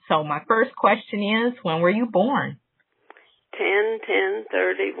So my first question is, when were you born?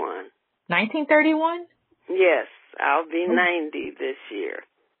 10/10/31. 1931? Yes, I'll be 90 this year.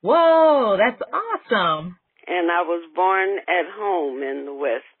 Whoa, that's awesome. And I was born at home in the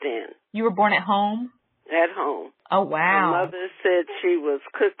West End. You were born at home? At home. Oh, wow. My mother said she was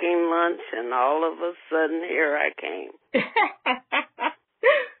cooking lunch, and all of a sudden, here I came.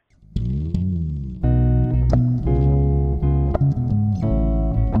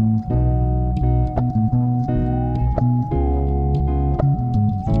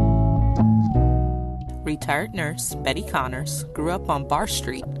 Retired nurse Betty Connors grew up on Bar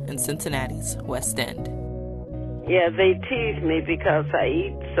Street in Cincinnati's West End. Yeah, they tease me because I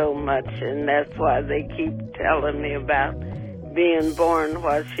eat so much, and that's why they keep telling me about being born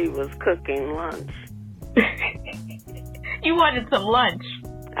while she was cooking lunch. You wanted some lunch.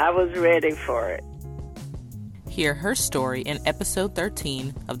 I was ready for it. Hear her story in episode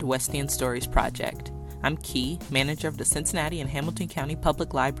 13 of the West End Stories Project. I'm Key, manager of the Cincinnati and Hamilton County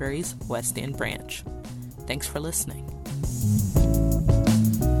Public Library's West End branch. Thanks for listening.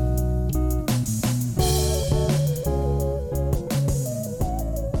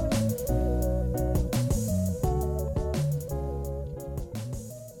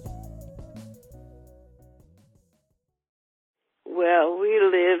 Well, we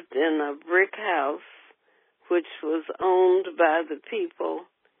lived in a brick house, which was owned by the people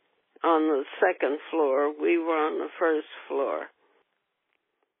on the second floor. We were on the first floor.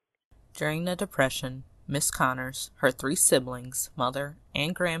 During the Depression, Miss Connors, her 3 siblings, mother,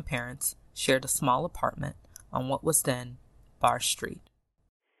 and grandparents shared a small apartment on what was then Bar Street.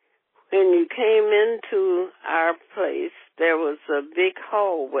 When you came into our place, there was a big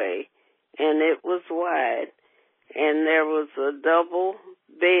hallway, and it was wide, and there was a double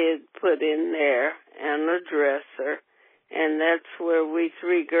bed put in there and a dresser, and that's where we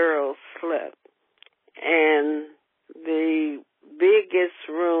 3 girls slept. And the biggest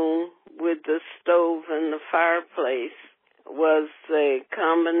room with the stove and the fireplace was the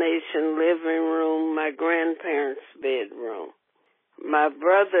combination living room, my grandparents' bedroom. My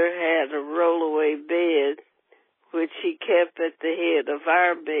brother had a rollaway bed, which he kept at the head of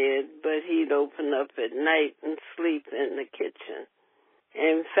our bed, but he'd open up at night and sleep in the kitchen.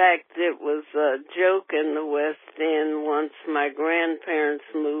 In fact, it was a joke in the West End once my grandparents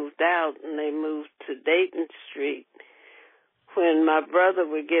moved out and they moved to Dayton Street. When my brother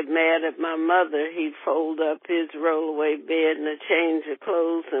would get mad at my mother, he'd fold up his rollaway bed and a change of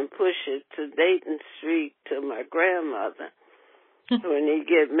clothes and push it to Dayton Street to my grandmother. When he'd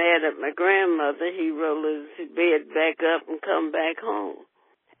get mad at my grandmother, he'd roll his bed back up and come back home.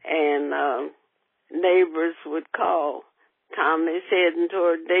 And neighbors would call, Tommy's heading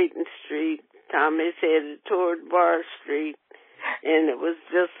toward Dayton Street, Tommy's headed toward Bar Street. And it was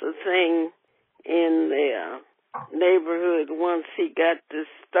just a thing in the neighborhood once he got to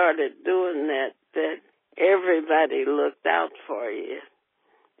started doing that everybody looked out for you.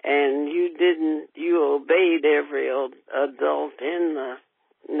 And you obeyed every adult in the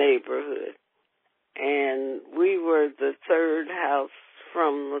neighborhood. And we were the 3rd house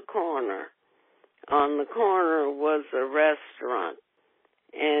from the corner. On the corner was a restaurant.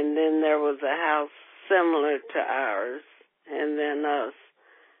 And then there was a house similar to ours, and then us.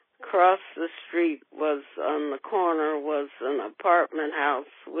 Across the street on the corner was an apartment house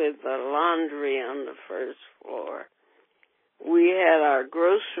with a laundry on the first floor. We had our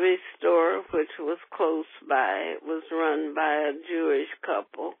grocery store, which was close by. It was run by a Jewish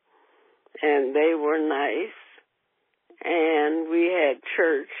couple, and they were nice. And we had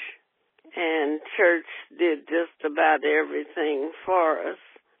church, and church did just about everything for us.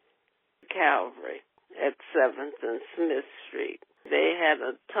 Calvary at 7th and Smith Street. They had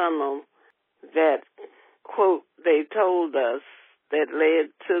a tunnel that, quote, they told us, that led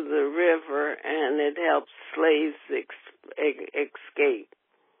to the river, and it helped slaves escape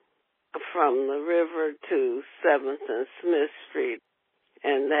from the river to 7th and Smith Street.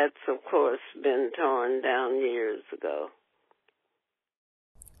 And that's, of course, been torn down years ago.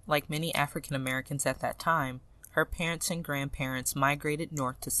 Like many African Americans at that time, her parents and grandparents migrated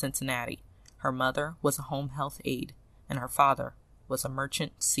north to Cincinnati. Her mother was a home health aide, and her father was a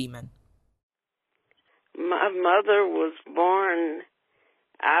merchant seaman. My mother was born,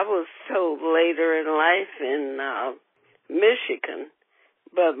 I was told later in life, in Michigan,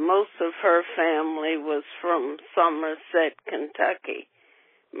 but most of her family was from Somerset, Kentucky.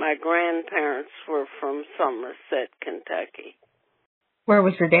 My grandparents were from Somerset, Kentucky. Where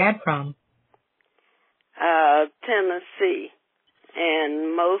was your dad from? Tennessee.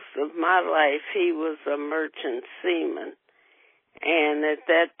 And most of my life he was a merchant seaman. And at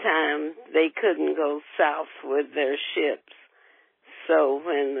that time, they couldn't go south with their ships. So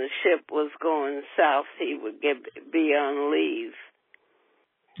when the ship was going south, he would be on leave.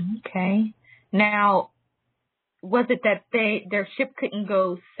 Okay. Now, was it that their ship couldn't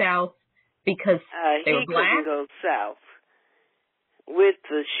go south because they were black? He couldn't go south with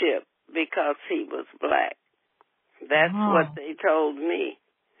the ship because he was black. That's what they told me.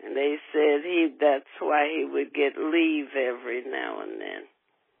 And they said that's why he would get leave every now and then.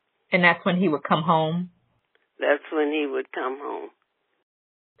 And that's when he would come home? That's when he would come home.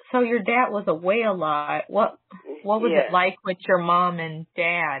 So your dad was away a lot. What was it like with your mom and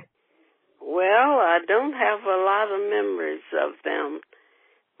dad? Well, I don't have a lot of memories of them.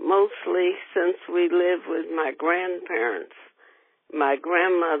 Mostly since we lived with my grandparents. My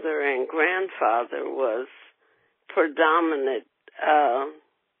grandmother and grandfather was predominant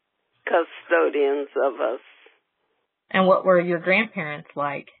custodians of us. And what were your grandparents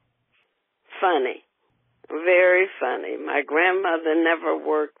like? Funny. Very funny. My grandmother never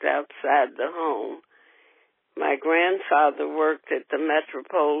worked outside the home. My grandfather worked at the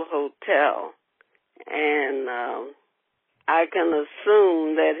Metropole Hotel. And I can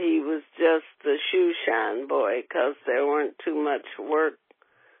assume that he was just a shoe shine boy because there weren't too much work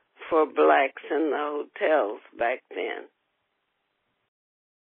for blacks in the hotels back then.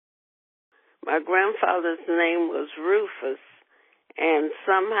 My grandfather's name was Rufus, and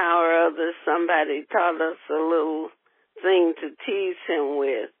somehow or other somebody taught us a little thing to tease him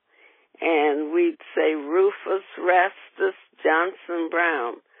with, and we'd say, Rufus Rastus Johnson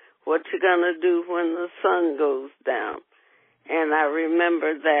Brown, what you gonna do when the sun goes down? And I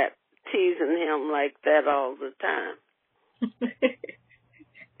remember that, teasing him like that all the time.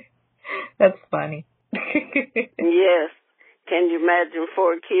 That's funny. Yes. Can you imagine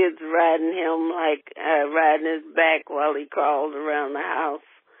 4 kids riding him riding his back while he crawled around the house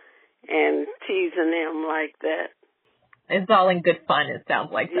and teasing him like that? It's all in good fun, it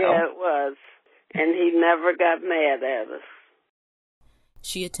sounds like, though. Yeah, it was. And he never got mad at us.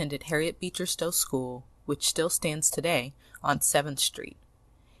 She attended Harriet Beecher Stowe School, which still stands today on 7th Street.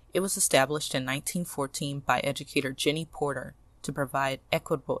 It was established in 1914 by educator Jenny Porter to provide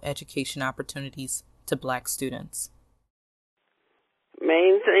equitable education opportunities to black students.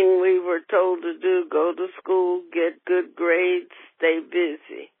 Main thing we were told to do, go to school, get good grades, stay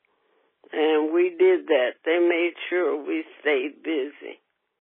busy. And we did that. They made sure we stayed busy.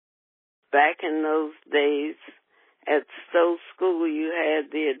 Back in those days, at Stowe School, you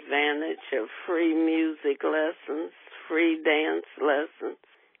had the advantage of free music lessons, free dance lessons,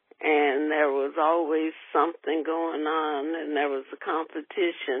 and there was always something going on, and there was a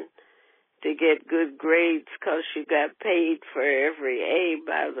competition to get good grades because you got paid for every A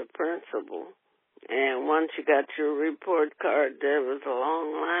by the principal. And once you got your report card, there was a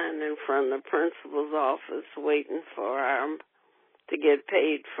long line in front of the principal's office waiting for to get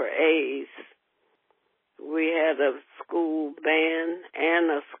paid for A's. We had a school band and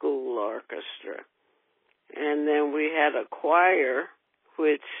a school orchestra. And then we had a choir,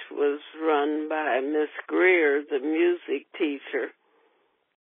 which was run by Miss Greer, the music teacher.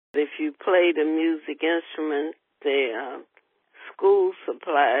 If you played a music instrument, the school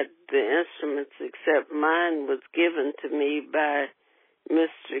supplied the instruments, except mine was given to me by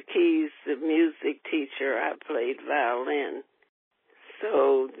Mr. Keys, the music teacher. I played violin.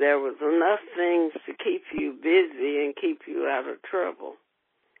 So there was enough things to keep you busy and keep you out of trouble.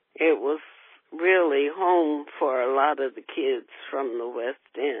 It was really home for a lot of the kids from the West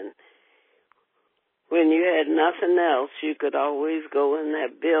End. When you had nothing else, you could always go in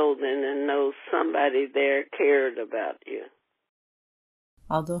that building and know somebody there cared about you.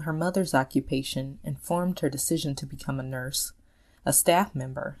 Although her mother's occupation informed her decision to become a nurse, a staff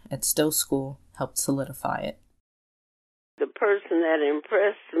member at Stowe School helped solidify it. The person that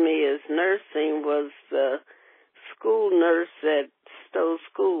impressed me as nursing was the school nurse at Stowe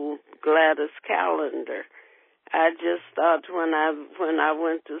School, Gladys Callender. I just thought when I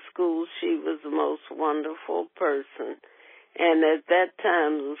went to school, she was the most wonderful person. And at that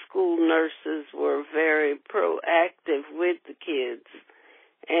time, the school nurses were very proactive with the kids.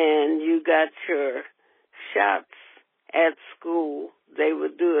 And you got your shots at school. They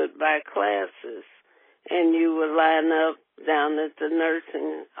would do it by classes. And you would line up down at the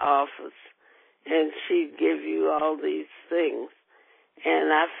nursing office, and she'd give you all these things.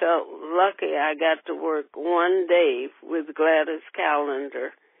 And I felt lucky I got to work one day with Gladys Callender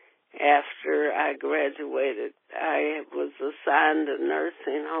after I graduated. I was assigned a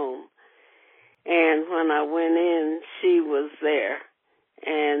nursing home. And when I went in, she was there.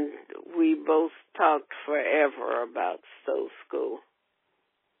 and we both talked forever about Stowe School.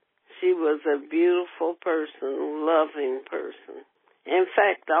 She was a beautiful person, loving person. In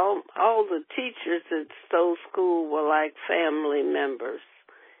fact, all the teachers at Stowe School were like family members.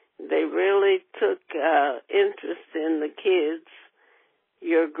 They really took interest in the kids,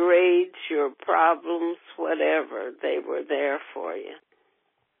 your grades, your problems, whatever. They were there for you.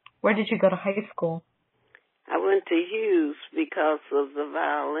 Where did you go to high school? I went to Hughes because of the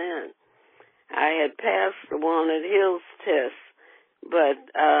violin. I had passed the Walnut Hills test, but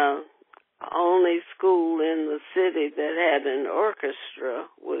only school in the city that had an orchestra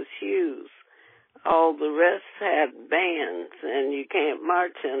was Hughes. All the rest had bands, and you can't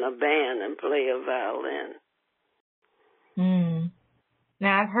march in a band and play a violin.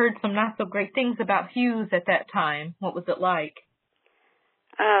 Now, I've heard some not so great things about Hughes at that time. What was it like?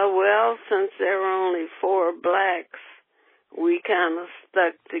 Well, since there were only 4 blacks, we kind of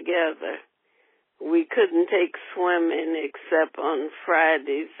stuck together. We couldn't take swimming except on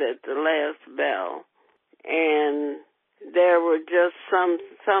Fridays at the last bell. And there were just some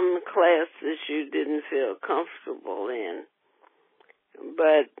classes you didn't feel comfortable in.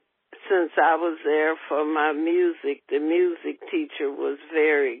 But since I was there for my music, the music teacher was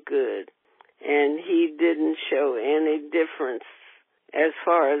very good. And he didn't show any difference as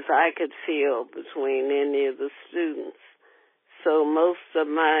far as I could feel between any of the students. So most of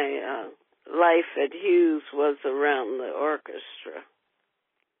my life at Hughes was around the orchestra.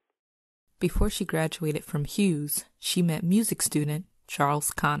 Before she graduated from Hughes, she met music student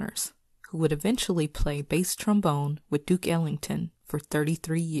Charles Connors, who would eventually play bass trombone with Duke Ellington for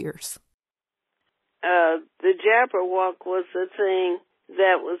 33 years. The Jabberwock was a thing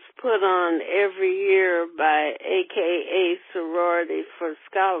that was put on every year by AKA Sorority for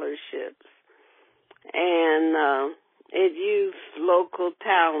Scholarships. And it used local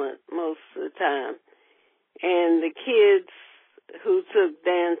talent most of the time. And the kids who took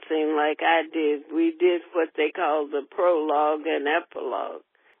dancing like I did, we did what they call the prologue and epilogue.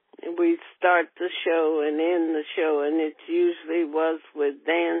 And we start the show and end the show, and it usually was with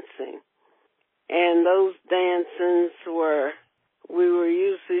dancing. And those dancings we were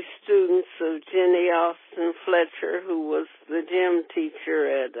usually students of Jenny Austin Fletcher, who was the gym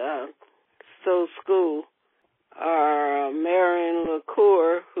teacher at Stowe School, or Marion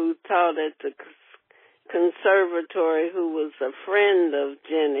LaCour, who taught at the conservatory, who was a friend of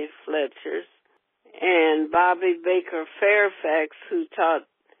Jenny Fletcher's, and Bobby Baker Fairfax, who taught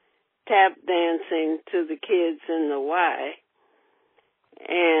tap dancing to the kids in the Y.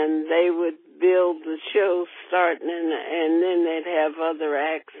 And they would build the show starting, and then they'd have other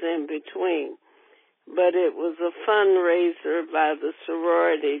acts in between. But it was a fundraiser by the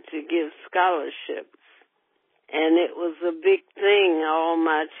sorority to give scholarships. And it was a big thing all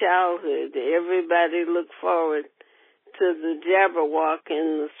my childhood. Everybody looked forward to the Jabberwock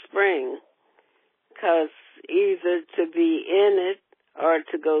in the spring, because either to be in it or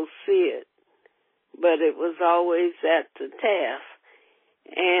to go see it. But it was always at the Taft.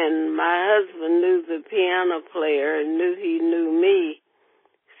 And my husband knew the piano player and knew he knew me,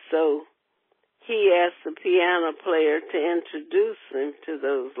 so he asked the piano player to introduce him to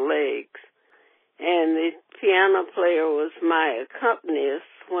those legs. And the piano player was my accompanist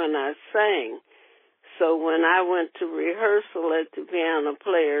when I sang. So when I went to rehearsal at the piano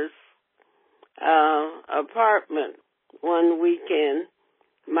player's apartment one weekend,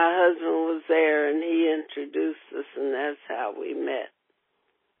 my husband was there and he introduced us, and that's how we met.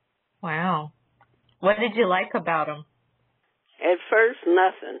 Wow. What did you like about him? At first,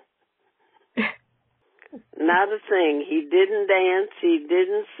 nothing. Not a thing. He didn't dance. He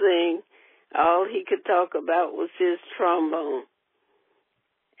didn't sing. All he could talk about was his trombone.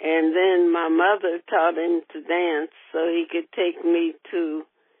 And then my mother taught him to dance so he could take me to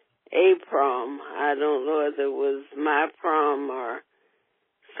a prom. I don't know whether it was my prom or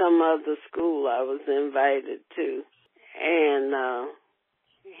some other school I was invited to. And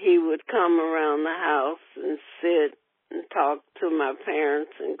he would come around the house and sit and talk to my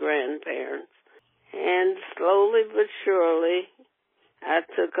parents and grandparents. And slowly but surely, I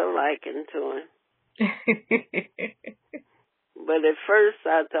took a liking to him. But at first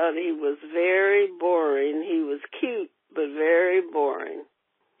I thought he was very boring. He was cute, but very boring.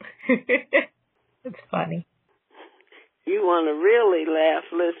 That's funny. You want to really laugh,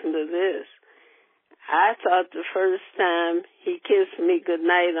 listen to this. I thought the first time he kissed me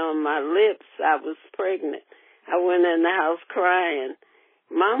goodnight on my lips, I was pregnant. I went in the house crying.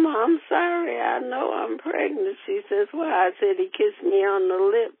 Mama, I'm sorry. I know I'm pregnant. She says, well, I said he kissed me on the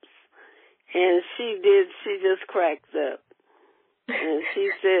lips. And she did. She just cracked up. And she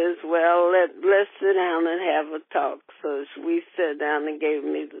says, well, let's sit down and have a talk. So we sat down and gave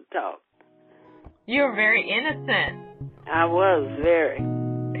me the talk. You were very innocent. I was very.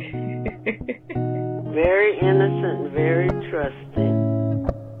 Very innocent, very trusting.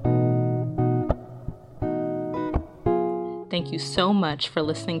 Thank you so much for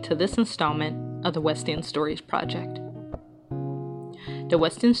listening to this installment of the West End Stories Project. The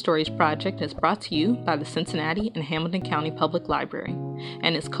West End Stories Project is brought to you by the Cincinnati and Hamilton County Public Library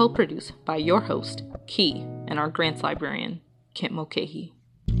and is co-produced by your host, Key, and our grants librarian, Kent Mulcahy.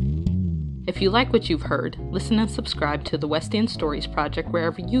 If you like what you've heard, listen and subscribe to the West End Stories Project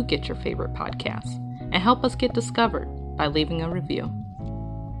wherever you get your favorite podcasts, and help us get discovered by leaving a review.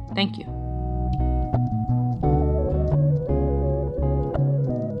 Thank you.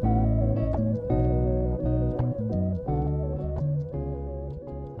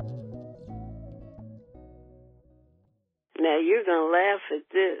 Now, you're going to laugh at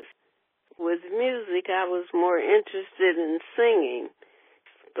this. With music, I was more interested in singing,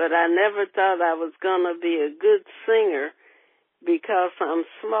 but I never thought I was going to be a good singer because I'm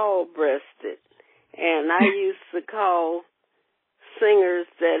small-breasted. And I used to call singers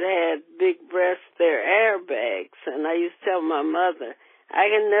that had big breasts their airbags. And I used to tell my mother, I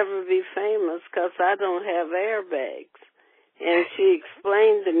can never be famous because I don't have airbags. And she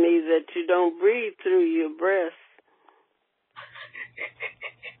explained to me that you don't breathe through your breasts.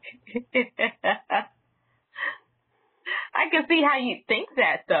 I can see how you think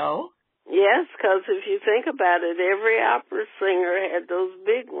that, though. Yes, because if you think about it, every opera singer had those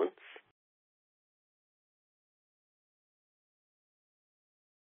big ones.